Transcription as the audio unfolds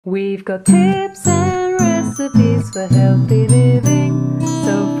We've got tips and recipes for healthy living.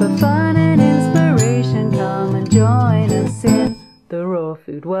 So for fun and inspiration, come and join us in the raw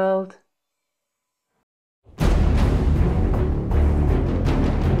food world.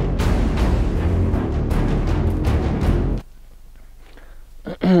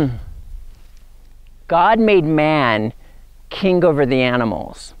 God made man king over the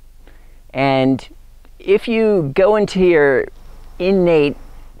animals. And if you go into your innate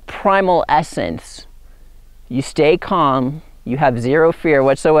primal essence, you stay calm, you have zero fear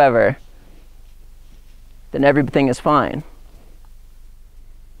whatsoever, then everything is fine.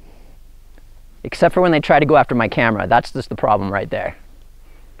 Except for when they try to go after my camera. That's just the problem right there.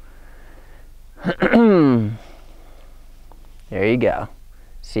 There you go.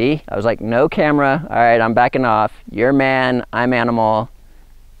 See, I was like, no camera. All right, I'm backing off. You're man, I'm animal.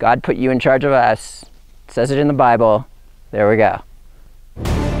 God put you in charge of us. It says it in the Bible. There we go.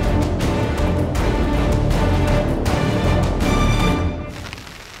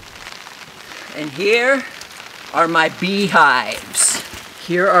 And here are my beehives.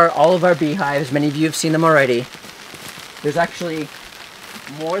 Here are all of our beehives. Many of you have seen them already. There's actually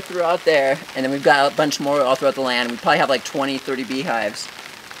more throughout there, and then we've got a bunch more all throughout the land. We probably have like 20, 30 beehives.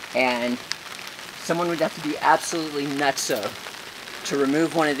 And someone would have to be absolutely nutso to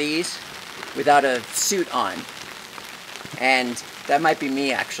remove one of these without a suit on. And that might be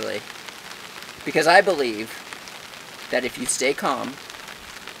me, actually. Because I believe that if you stay calm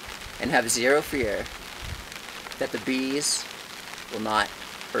and have zero fear, that the bees will not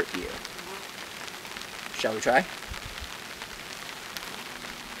hurt you. Shall we try?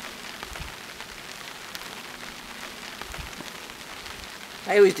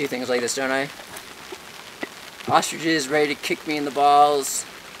 I always do things like this, don't I? Ostriches ready to kick me in the balls,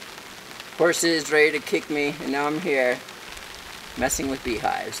 horses ready to kick me, and now I'm here messing with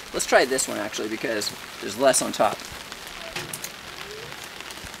beehives. Let's try this one actually, because there's less on top.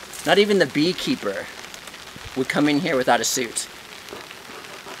 Not even the beekeeper would come in here without a suit.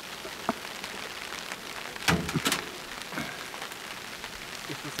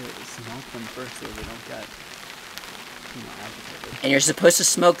 Smoke them first so they don't get, agitated. And you're supposed to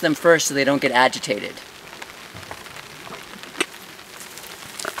smoke them first so they don't get agitated.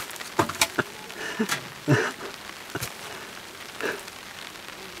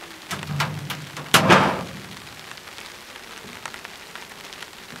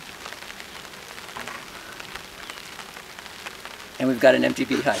 And we've got an empty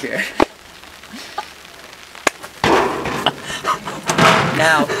beehive here.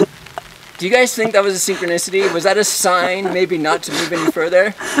 Now, do you guys think that was a synchronicity? Was that a sign maybe not to move any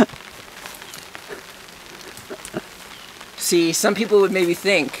further? See, some people would maybe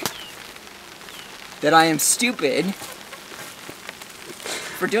think that I am stupid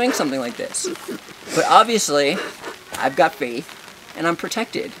for doing something like this. But obviously, I've got faith and I'm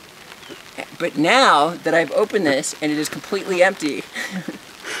protected. But now that I've opened this and it is completely empty,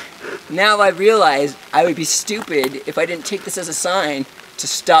 now I realize I would be stupid if I didn't take this as a sign to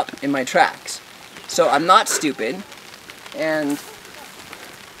stop in my tracks. So I'm not stupid, and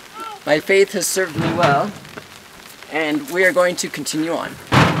my faith has served me well, and we are going to continue on.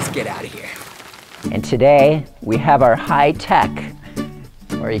 Let's get out of here. And today we have our high-tech,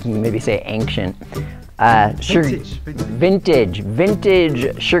 or you can maybe say ancient, vintage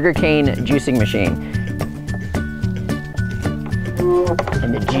sugarcane juicing machine.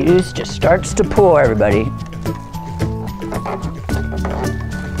 And the juice just starts to pour, everybody.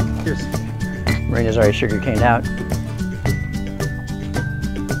 Marina's already sugar caned out.